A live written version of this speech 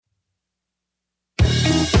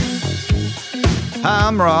Hi,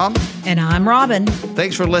 I'm Rob. And I'm Robin.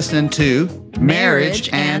 Thanks for listening to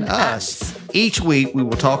Marriage and Us. Each week, we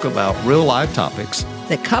will talk about real-life topics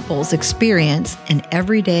that couples experience in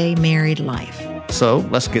everyday married life. So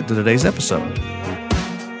let's get to today's episode.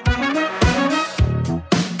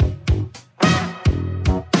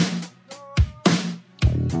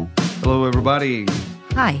 Hello, everybody.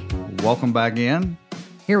 Hi. Welcome back in.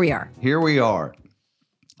 Here we are. Here we are.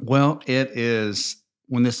 Well, it is,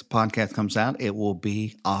 when this podcast comes out, it will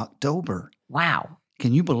be October. Wow.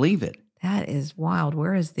 Can you believe it? That is wild.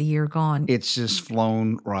 Where has the year gone? It's just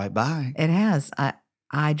flown right by. It has.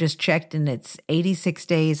 I just checked and it's 86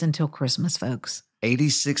 days until Christmas, folks.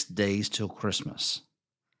 86 days till Christmas.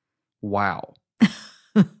 Wow.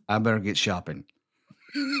 I better get shopping.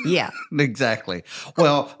 Yeah. Exactly.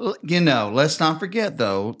 Well, let's not forget,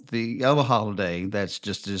 though, the other holiday that's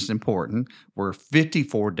just as important. We're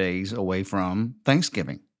 54 days away from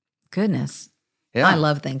Thanksgiving. Goodness. Yeah. I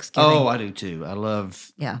love Thanksgiving. Oh, I do too. I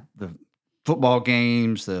love the football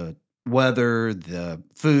games, the weather, the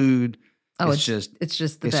food. Oh, it's just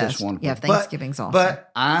the best. Just wonderful. Yeah, Thanksgiving's awesome.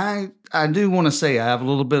 But I do want to say I have a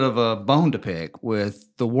little bit of a bone to pick with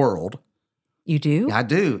the world. You do? I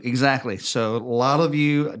do, exactly. So a lot of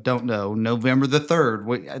you don't know, November the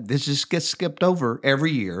 3rd, this just gets skipped over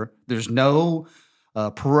every year. There's no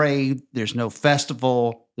parade. There's no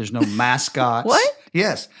festival. There's no mascots. What?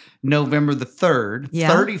 Yes. November the 3rd,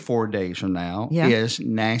 34 days from now, is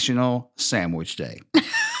National Sandwich Day.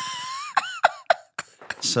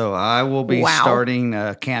 So I will be starting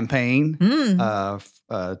a campaign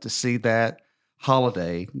to see that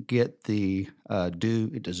holiday get the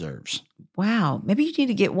due it deserves. Wow. Maybe you need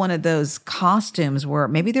to get one of those costumes where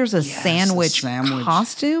maybe there's a sandwich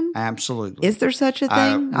costume. Absolutely. Is there such a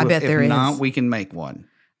thing? I bet there is. If not, we can make one.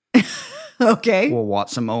 Okay. We'll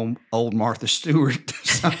watch some old Martha Stewart do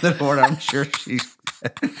something, or I'm sure she's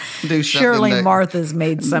do something. Surely Martha's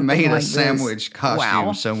made something made like a sandwich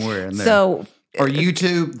costume somewhere in there. So, or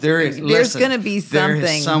YouTube, there's going to be something.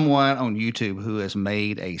 There is someone on YouTube who has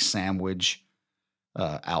made a sandwich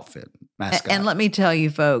outfit mascot. And let me tell you,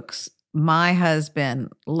 folks, my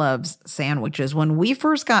husband loves sandwiches. When we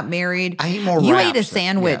first got married, you ate a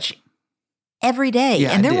sandwich every day.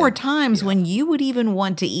 Yeah, and there were times when you would even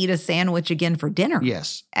want to eat a sandwich again for dinner.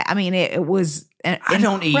 Yes. I mean, it was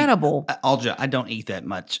incredible. I don't eat that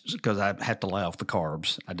much because I have to lay off the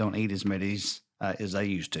carbs. I don't eat as many as I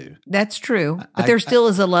used to. That's true. But there still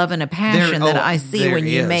is a love and a passion that I see when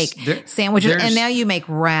you make sandwiches. And now you make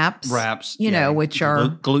wraps. Wraps. Which are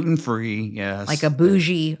gluten-free, yes. Like a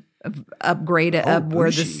bougie upgrade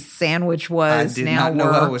where the sandwich was. I did not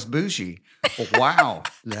know I was bougie. Wow.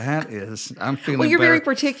 I'm feeling Well, you're better. very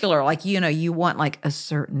particular. Like, you want like a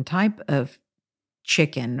certain type of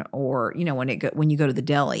chicken or, when you go to the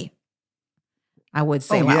deli. I would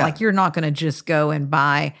say, like you're not going to just go and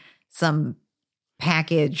buy some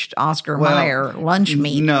packaged Oscar Mayer lunch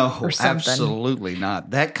meat or something. Absolutely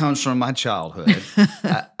not. That comes from my childhood.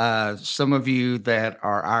 Some of you that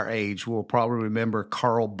are our age will probably remember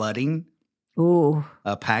Carl Budding. Ooh.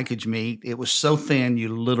 A packaged meat. It was so thin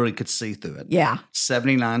you literally could see through it. Yeah.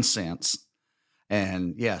 79 cents.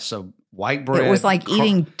 And so white bread. It was like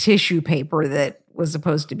eating tissue paper that was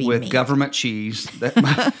supposed to be with meat. Government cheese that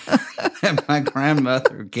my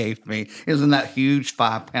grandmother gave me. It was in that huge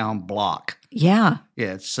 5-pound block. Yeah.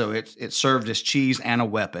 Yeah. So it served as cheese and a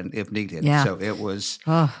weapon if needed. Yeah. So it was,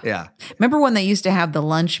 Remember when they used to have the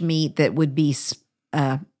lunch meat that would be,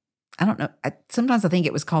 I don't know. Sometimes I think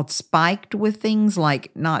it was called spiked with things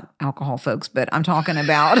like, not alcohol, folks, but I'm talking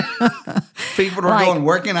about. People are going,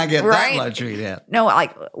 where can I get that lunch meat at? No,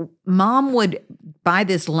 like Mom would buy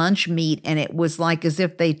this lunch meat and it was like as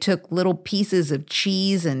if they took little pieces of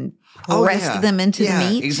cheese and pressed them into the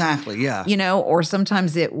meat. Exactly. Yeah. Or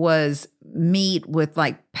sometimes it was meat with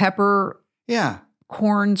like pepper. Yeah.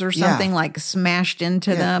 Corns or something like smashed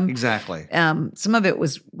into them. Exactly. Some of it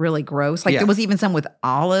was really gross. Like there was even some with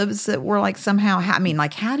olives that were like somehow,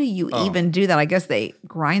 how do you even do that? I guess they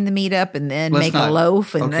grind the meat up and then make a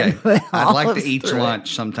loaf and then put I'd like to olives eat through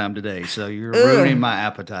lunch sometime today. So you're ruining my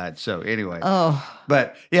appetite. So anyway.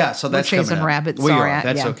 But so that's chasing coming up. rabbits. We Sorry. are.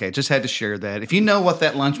 That's okay. Just had to share that. If you know what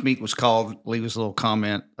that lunch meat was called, leave us a little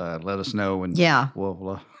comment. Let us know. And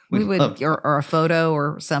we'll we would, or a photo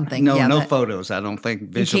or something. No photos. I don't think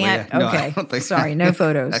visually. You can't? No, okay. I don't think Sorry, no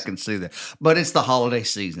photos. I can see that. But it's the holiday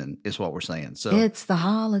season is what we're saying. So it's the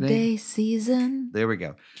holiday season. There we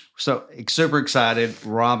go. So super excited.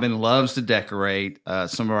 Robin loves to decorate.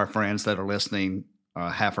 Some of our friends that are listening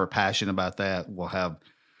have her passion about that. We'll have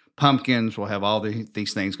pumpkins. We'll have all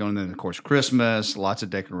these things going. And then, of course, Christmas, lots of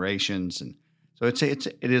decorations. And so it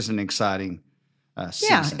is an exciting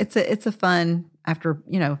season. It's a fun after,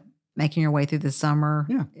 making your way through the summer.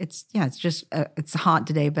 Yeah. It's just, it's hot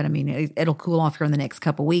today, but I mean, it'll cool off here in the next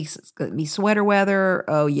couple of weeks. It's going to be sweater weather.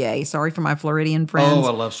 Oh, yay. Sorry for my Floridian friends. Oh,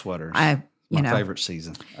 I love sweaters. My favorite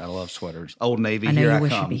season. I love sweaters. Old Navy, here I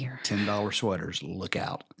come. $10 sweaters. Look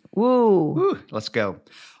out. Woo. Let's go.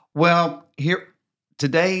 Well,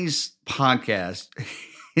 today's podcast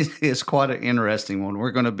is quite an interesting one.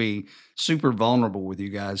 We're going to be super vulnerable with you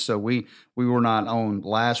guys. So we were not on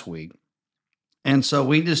last week. And so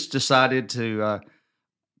we just decided to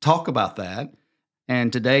talk about that.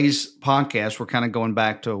 And today's podcast, we're kind of going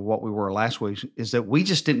back to what we were last week, is that we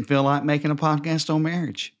just didn't feel like making a podcast on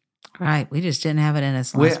marriage. Right. We just didn't have it in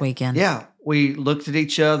us last weekend. Yeah. We looked at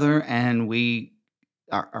each other and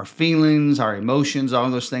our feelings, our emotions, all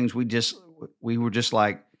those things, we were just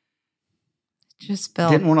like, just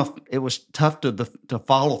felt, didn't want to, it was tough to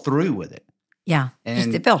follow through with it. Yeah.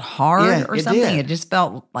 And it felt hard or something. Did. It just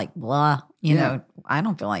felt like blah, you know, I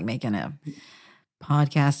don't feel like making a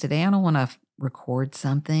podcast today. I don't want to record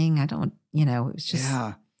something. I don't, it was just,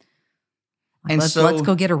 like, let's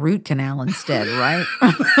go get a root canal instead, right?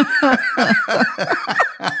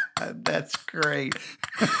 That's great.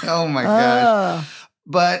 Oh my gosh.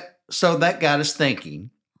 But so that got us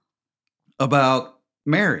thinking about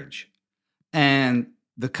marriage and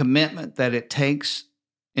the commitment that it takes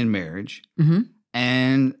in marriage. Mm-hmm.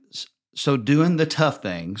 And so doing the tough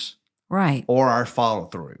things. Right. Or our follow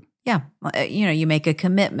through. Yeah. You make a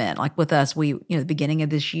commitment. Like with us, the beginning of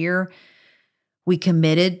this year, we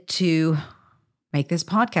committed to make this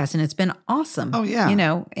podcast and it's been awesome. Oh yeah.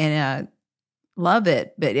 And love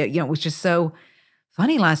it. But it was just so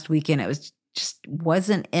funny last weekend. It was just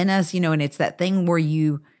wasn't in us, and it's that thing where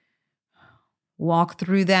you walk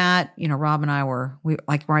through that. Rob and I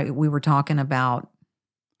we were talking about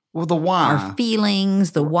the why, our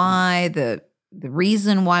feelings, the why, the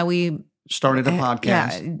reason why we started a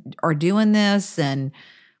podcast, are doing this and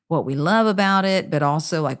what we love about it, but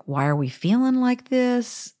also like, why are we feeling like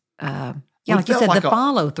this? Like you said, the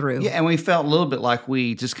follow through. Yeah. And we felt a little bit like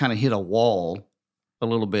we just kind of hit a wall a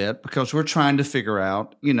little bit because we're trying to figure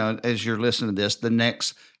out, as you're listening to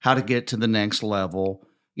this, how to get to the next level,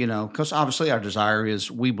 because obviously our desire is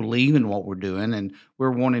we believe in what we're doing and we're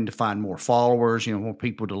wanting to find more followers, more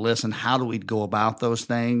people to listen. How do we go about those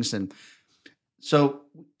things? And so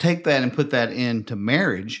take that and put that into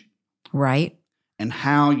marriage. Right. And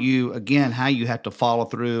how you have to follow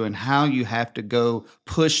through and how you have to go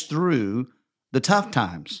push through the tough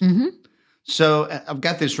times. Mm-hmm. So I've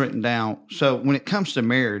got this written down. So when it comes to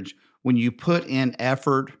marriage, when you put in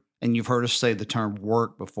effort, and you've heard us say the term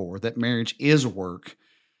work before, that marriage is work.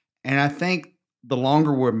 And I think the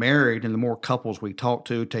longer we're married and the more couples we talk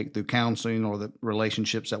to, take through counseling or the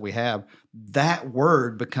relationships that we have, that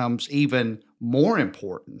word becomes even more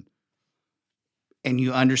important. And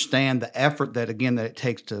you understand the effort that it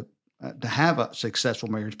takes to have a successful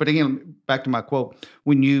marriage. But again, back to my quote,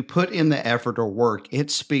 when you put in the effort or work,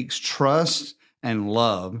 it speaks trust and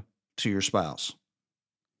love to your spouse.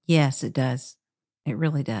 Yes, it does. It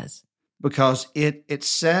really does. Because it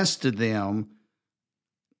says to them,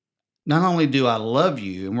 not only do I love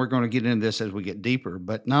you, and we're going to get into this as we get deeper,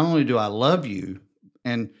 but not only do I love you,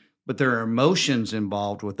 but there are emotions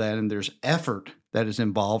involved with that, and there's effort that is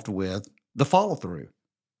involved with the follow through.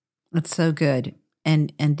 That's so good.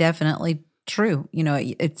 And definitely true.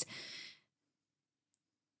 There's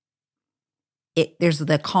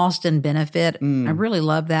the cost and benefit. I really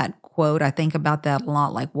love that quote. I think about that a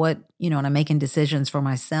lot. Like what, when I'm making decisions for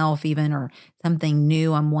myself even, or something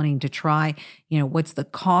new I'm wanting to try, what's the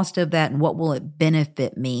cost of that and what will it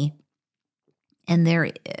benefit me? And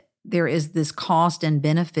there is this cost and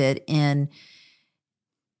benefit in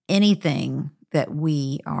anything that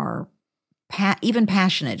we are even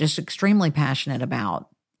passionate, just extremely passionate about.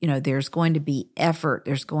 There's going to be effort.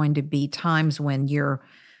 There's going to be times when you're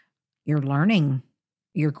learning,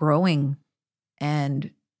 you're growing.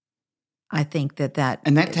 And I think that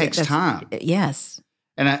takes time. Yes.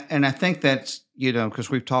 And I think that's, because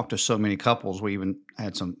we've talked to so many couples, we even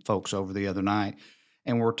had some folks over the other night,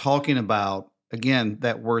 and we're talking about, again,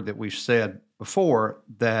 that word that we've said before,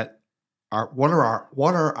 that what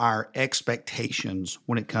are our expectations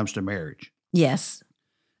when it comes to marriage? Yes.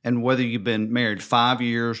 And whether you've been married 5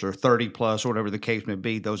 years or 30 plus, or whatever the case may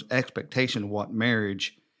be, those expectations of what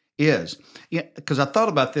marriage is. Yeah, because I thought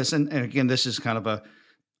about this, and again, this is kind of a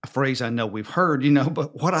phrase I know we've heard,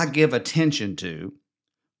 but what I give attention to,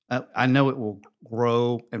 I know it will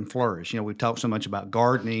grow and flourish. We've talked so much about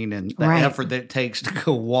gardening and the effort that it takes to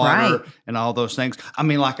go water and all those things. I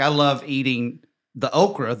mean, like I love eating the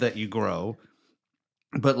okra that you grow,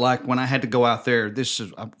 But like when I had to go out there,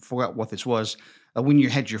 I forgot what this was. When you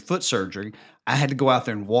had your foot surgery, I had to go out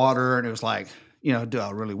there and water, and it was like, do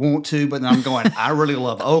I really want to? But then I'm going, I really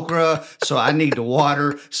love okra, so I need to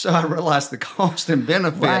water. So I realized the cost and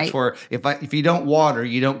benefits were if you don't water,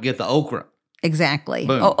 you don't get the okra. Exactly.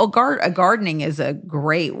 Gardening is a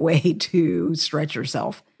great way to stretch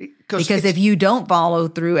yourself because if you don't follow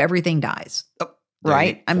through, everything dies.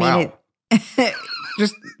 Right? I mean,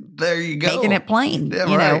 just there you go. Making it plain.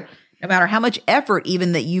 Yeah, no matter how much effort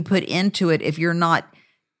even that you put into it, if you're not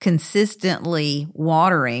consistently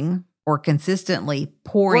watering or consistently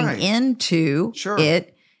pouring into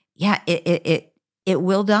it, it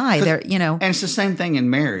will die. And it's the same thing in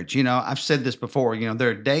marriage. I've said this before. There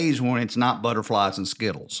are days when it's not butterflies and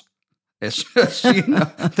Skittles. It's just,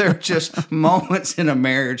 there are just moments in a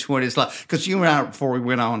marriage when it's like, because you and I, before we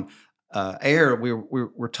went on air, we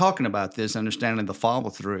were talking about this, understanding the follow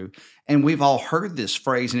through, and we've all heard this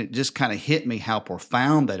phrase, and it just kind of hit me how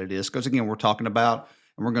profound that it is. Because again, we're talking about,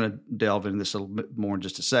 and we're going to delve into this a little bit more in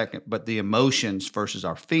just a second, but the emotions versus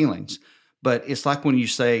our feelings. But it's like when you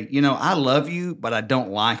say, I love you, but I don't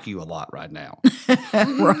like you a lot right now.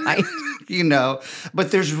 Right.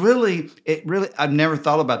 But there's I've never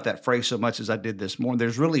thought about that phrase so much as I did this morning.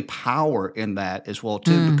 There's really power in that as well,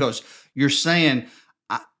 too, because you're saying,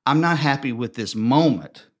 I'm not happy with this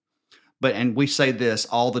moment. And we say this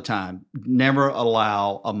all the time, never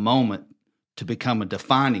allow a moment to become a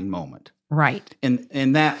defining moment. Right. And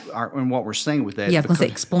what we're saying with that. Yeah, let's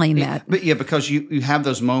explain that. But because you have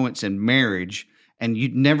those moments in marriage, and you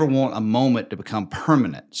never want a moment to become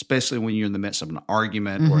permanent, especially when you're in the midst of an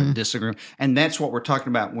argument or a disagreement. And that's what we're talking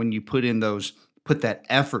about when you put that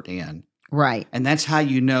effort in. Right. And that's how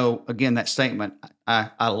again, that statement,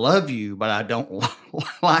 I love you, but I don't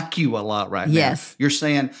like you a lot right now. Yes. You're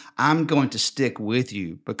saying, I'm going to stick with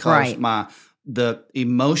you because the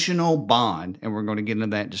emotional bond, and we're going to get into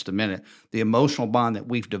that in just a minute, the emotional bond that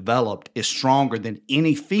we've developed is stronger than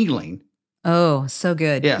any feeling. Oh, so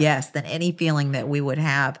good. Yeah. Yes, than any feeling that we would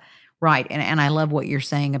have. Right. And I love what you're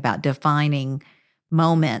saying about defining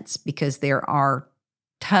moments, because there are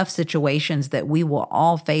tough situations that we will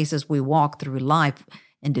all face as we walk through life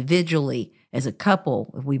individually, as a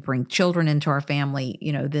couple. If we bring children into our family,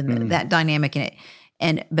 then that dynamic in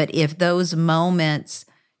it. But if those moments,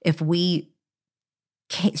 if we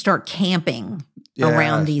start camping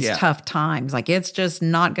around these tough times, like it's just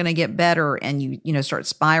not going to get better, and you start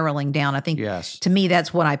spiraling down. I think to me,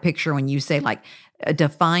 that's what I picture when you say like a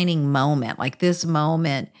defining moment, like this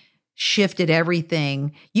moment shifted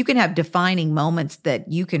everything. You can have defining moments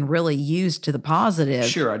that you can really use to the positive.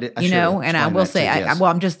 Sure, I did. And I will say,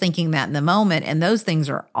 I'm just thinking that in the moment, and those things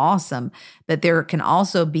are awesome. But there can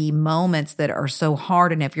also be moments that are so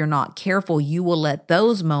hard, and if you're not careful, you will let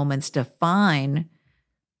those moments define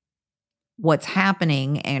what's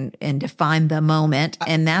happening and define the moment.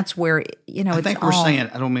 And that's where, I think we're saying,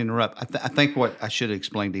 I don't mean to interrupt. I think what I should have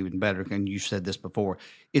explained even better, and you said this before,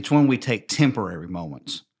 it's when we take temporary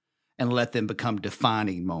moments and let them become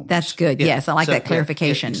defining moments. That's good. Yeah. Yes. I like that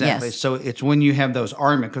clarification. Exactly. Yes. So it's when you have those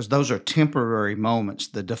arguments, because those are temporary moments.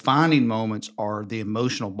 The defining moments are the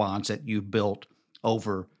emotional bonds that you've built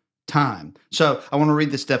over time. So I want to read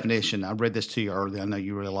this definition. I read this to you earlier. I know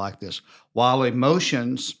you really like this. While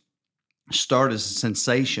emotions start as a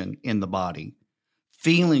sensation in the body,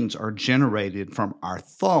 feelings are generated from our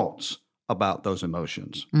thoughts about those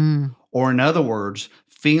emotions. Or in other words,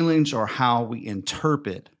 feelings are how we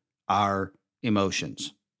interpret our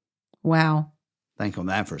emotions. Wow. Think on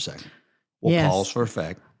that for a second. We'll pause for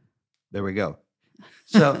effect. There we go.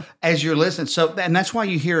 So as you're listening, and that's why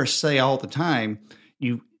you hear us say all the time,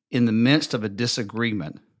 in the midst of a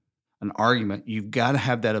disagreement, an argument, you've got to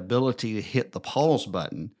have that ability to hit the pause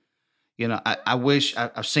button. I wish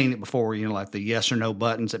I've seen it before, like the yes or no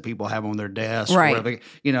buttons that people have on their desk. Right. Or whatever.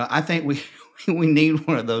 I think we need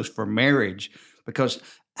one of those for marriage, because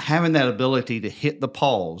having that ability to hit the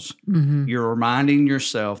pause, you're reminding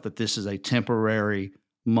yourself that this is a temporary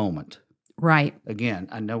moment. Right. Again,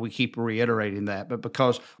 I know we keep reiterating that, but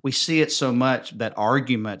because we see it so much that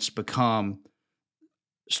arguments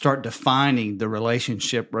start defining the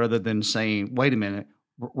relationship rather than saying, wait a minute,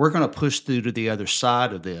 we're going to push through to the other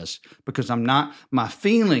side of this, because my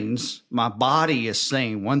feelings, my body is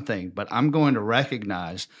saying one thing, but I'm going to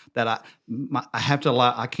recognize that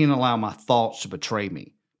I can't allow my thoughts to betray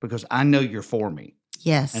me, because I know you're for me.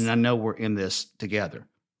 Yes. And I know we're in this together.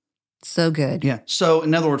 So good. Yeah. So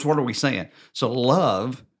in other words, what are we saying? So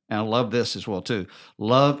love, and I love this as well too,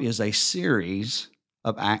 love is a series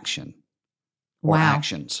of action or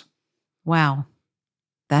actions. Wow.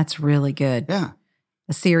 That's really good. Yeah.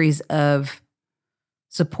 A series of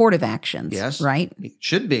supportive actions. Yes. Right? It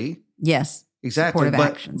should be. Yes. Exactly. Supportive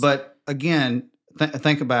actions. But again,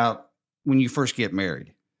 think about when you first get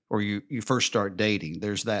married or you first start dating.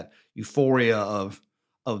 There's that euphoria of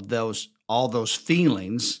all those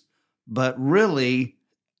feelings, but really,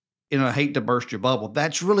 I hate to burst your bubble.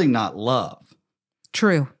 That's really not love.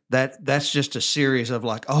 True. That's just a series of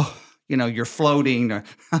like, you're floating. Or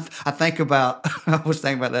I was thinking about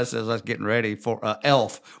this as I was getting ready for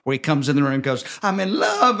Elf, where he comes in the room and goes, I'm in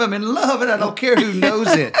love, and I don't care who knows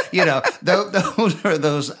it. Those are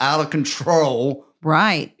those out of control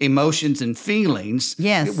right emotions and feelings.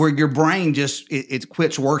 Yes. Where your brain just, it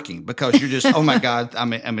quits working because you're just, oh my God,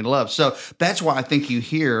 I'm in love. So that's why I think you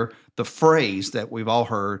hear the phrase that we've all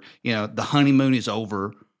heard, the honeymoon is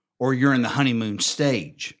over, or you're in the honeymoon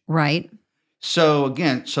stage. Right. So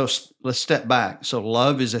again, let's step back. So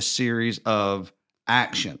love is a series of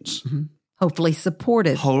actions. Mm-hmm. Hopefully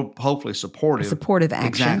supportive. Hopefully supportive. Supportive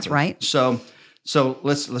actions, exactly. Right? So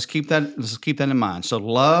let's keep that in mind. So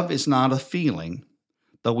love is not a feeling,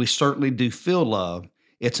 though we certainly do feel love.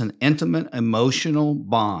 It's an intimate emotional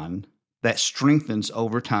bond that strengthens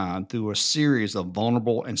over time through a series of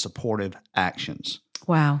vulnerable and supportive actions.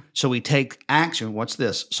 Wow. So we take action. What's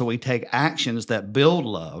this? So we take actions that build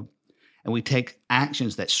love, and we take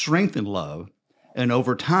actions that strengthen love. And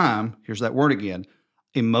over time, here's that word again,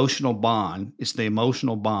 emotional bond. It's the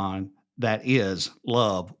emotional bond that is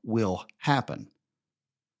love will happen.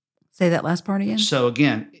 Say that last part again. So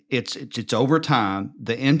again, it's over time,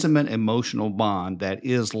 the intimate emotional bond that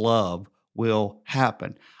is love will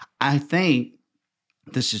happen. I think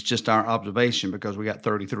this is just our observation because we got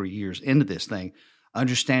 33 years into this thing,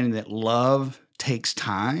 understanding that love takes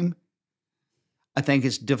time. I think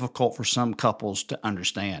it's difficult for some couples to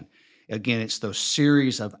understand. Again, it's those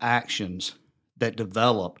series of actions that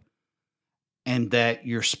develop and that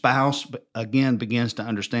your spouse, again, begins to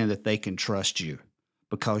understand that they can trust you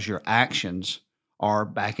because your actions are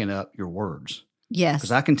backing up your words. Yes.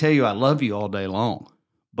 Because I can tell you I love you all day long,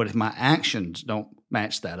 but if my actions don't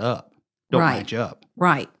match that up, don't match up.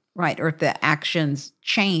 Right. Or if the actions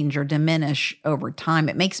change or diminish over time,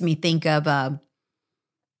 it makes me think of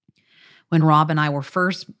when Rob and I were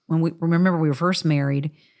we were first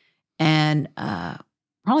married, and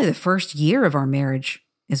probably the first year of our marriage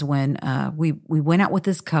is when we went out with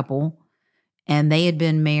this couple, and they had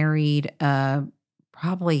been married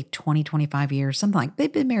probably 20, 25 years, something like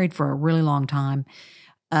they'd been married for a really long time.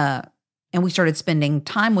 And we started spending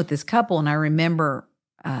time with this couple, and I remember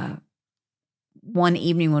one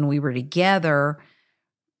evening when we were together,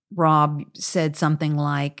 Rob said something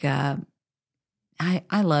like, I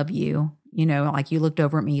love you. Like you looked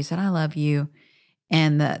over at me, you said, I love you.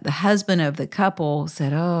 And the husband of the couple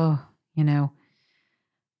said, oh,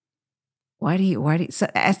 why do you, so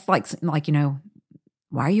that's like, why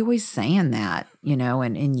are you always saying that?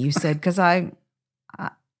 And you said, because I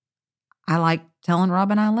like telling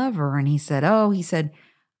Robin I love her. And he said,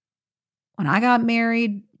 when I got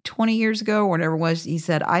married 20 years ago or whatever it was, he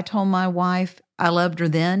said, I told my wife I loved her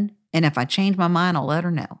then. And if I change my mind, I'll let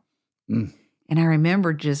her know. Mm. And I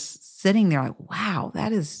remember just sitting there like, wow,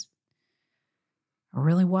 that is a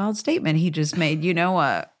really wild statement he just made,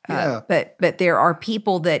 yeah. But there are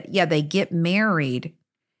people that, they get married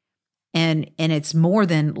and it's more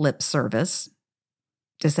than lip service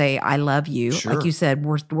to say, I love you. Sure. Like you said,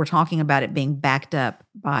 we're talking about it being backed up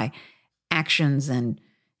by actions and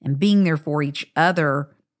being there for each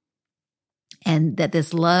other. And that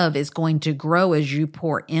this love is going to grow as you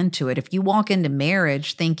pour into it. If you walk into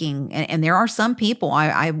marriage thinking, and there are some people,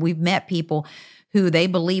 we've met people who they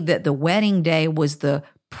believe that the wedding day was the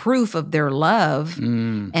proof of their love,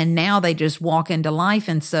 and now they just walk into life.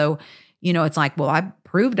 And so, it's like, well, I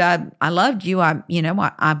proved I loved you. I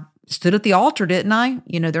stood at the altar, didn't I?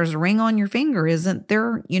 There's a ring on your finger, isn't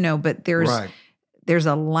there? But there's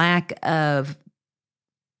a lack of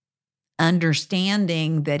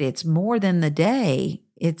understanding that it's more than the day.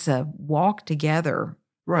 It's a walk together.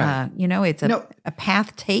 Right. It's a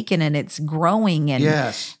path taken, and it's growing, and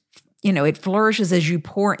yes. It flourishes as you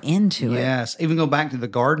pour into it. Yes. Even go back to the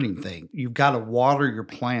gardening thing. You've got to water your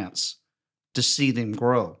plants to see them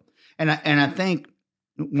grow. And I think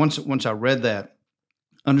once I read that,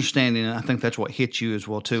 understanding, and I think that's what hit you as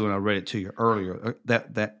well too, and I read it to you earlier,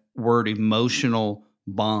 that word emotional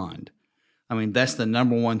bond. I mean, that's the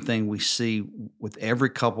number one thing we see with every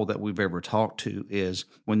couple that we've ever talked to is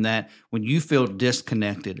when you feel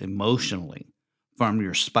disconnected emotionally from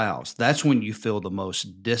your spouse, that's when you feel the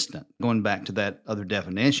most distant. Going back to that other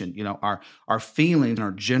definition, our feelings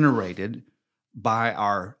are generated by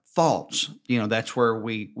our thoughts. That's where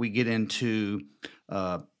we get into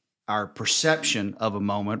our our perception of a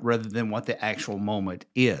moment rather than what the actual moment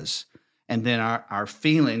is. And then our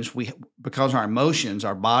feelings, because our emotions,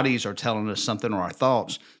 our bodies are telling us something, or our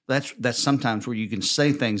thoughts, that's sometimes where you can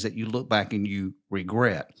say things that you look back and you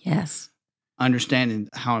regret. Yes. Understanding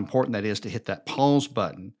how important that is to hit that pause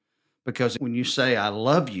button, because when you say, I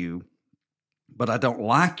love you, but I don't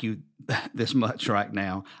like you this much right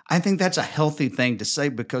now, I think that's a healthy thing to say,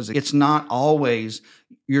 because it's not always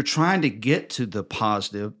you're trying to get to the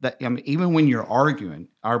positive. That, I mean, even when you're arguing,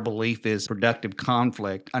 our belief is productive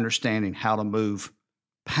conflict, understanding how to move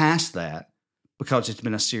past that, because it's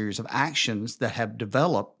been a series of actions that have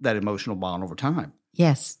developed that emotional bond over time.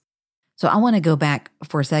 Yes. So I want to go back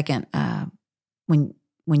for a second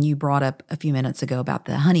when you brought up a few minutes ago about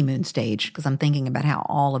the honeymoon stage, because I'm thinking about how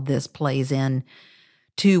all of this plays in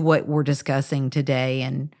to what we're discussing today.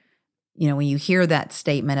 And, you know, when you hear that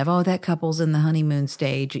statement of, oh, that couple's in the honeymoon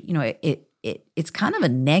stage, you know, it's kind of a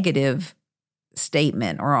negative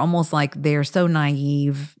statement, or almost like they're so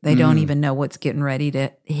naive, they don't even know what's getting ready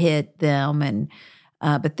to hit them. And,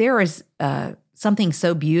 but there is something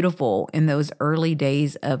so beautiful in those early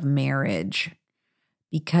days of marriage,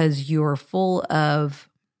 because you're full of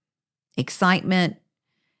excitement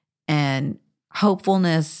and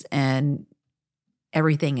hopefulness, and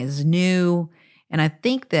everything is new. And I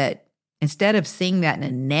think that instead of seeing that in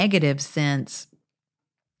a negative sense,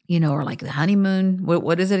 you know, or like the honeymoon,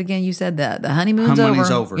 what is it again? You said the honeymoon's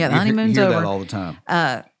over. Yeah, the honeymoon's over. You over. hear that all the time.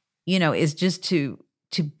 You know, is just to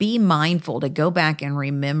be mindful, to go back and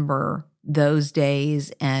remember those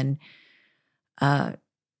days, and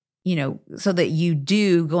you know, so that you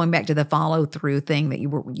do, going back to the follow through thing that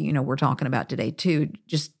we're talking about today too,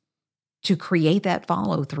 just to create that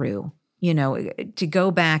follow through, you know, to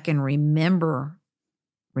go back and remember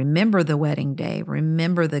the wedding day,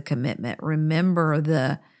 remember the commitment, remember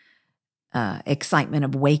the excitement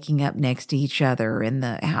of waking up next to each other, and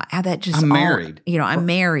how that just, I'm married. You know, I'm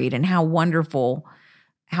married, and how wonderful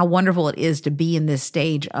it is to be in this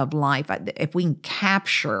stage of life. If we can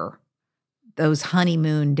capture those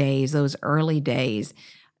honeymoon days, those early days.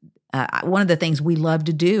 One of the things we love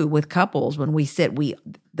to do with couples when we sit,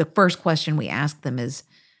 the first question we ask them is,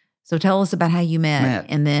 so tell us about how you met.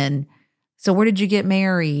 And then, so where did you get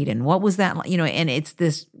married? And what was that like? You know, and it's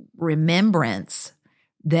this remembrance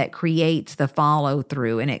that creates the follow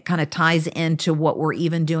through, and it kind of ties into what we're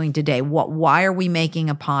even doing today. Why are we making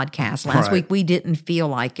a podcast? Last week we didn't feel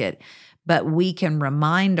like it, but we can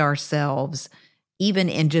remind ourselves, even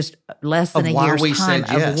in just less than a year's time,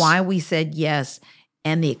 of why we said yes,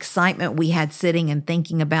 and the excitement we had sitting and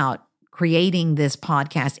thinking about creating this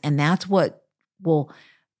podcast. And that's what will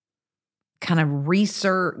kind of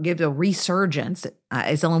give a resurgence.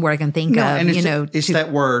 It's the only word I can think of. And it's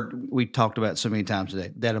that word we talked about so many times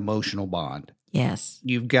today, that emotional bond. Yes.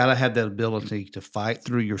 You've got to have that ability to fight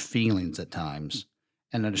through your feelings at times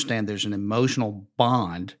and understand there's an emotional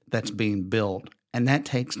bond that's being built, and that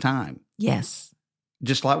takes time. Yes.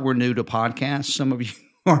 Just like we're new to podcasts, some of you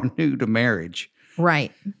are new to marriage.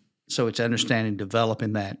 Right. So it's understanding,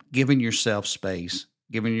 developing that, giving yourself space,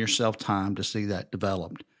 giving yourself time to see that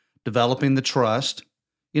developed, developing the trust,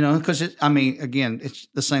 you know, because again, it's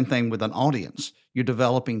the same thing with an audience. You're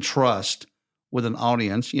developing trust with an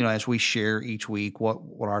audience, you know, as we share each week what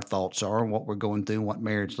our thoughts are and what we're going through and what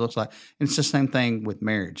marriage looks like. And it's the same thing with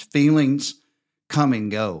marriage. Feelings come and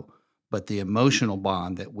go. But the emotional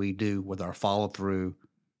bond that we do with our follow through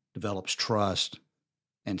develops trust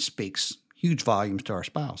and speaks huge volumes to our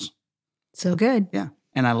spouse. So good. Yeah.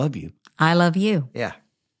 And I love you. I love you. Yeah.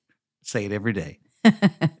 Say it every day.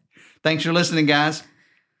 Thanks for listening, guys.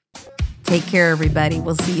 Take care, everybody.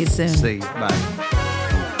 We'll see you soon. See you.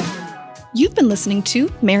 Bye. You've been listening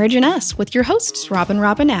to Marriage and Us with your hosts,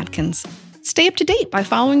 Robin Atkins. Stay up to date by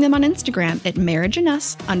following them on Instagram at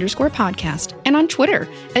marriageandus_podcast and on Twitter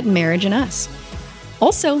at marriageandus.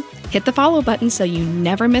 Also, hit the follow button so you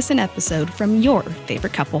never miss an episode from your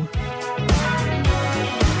favorite couple.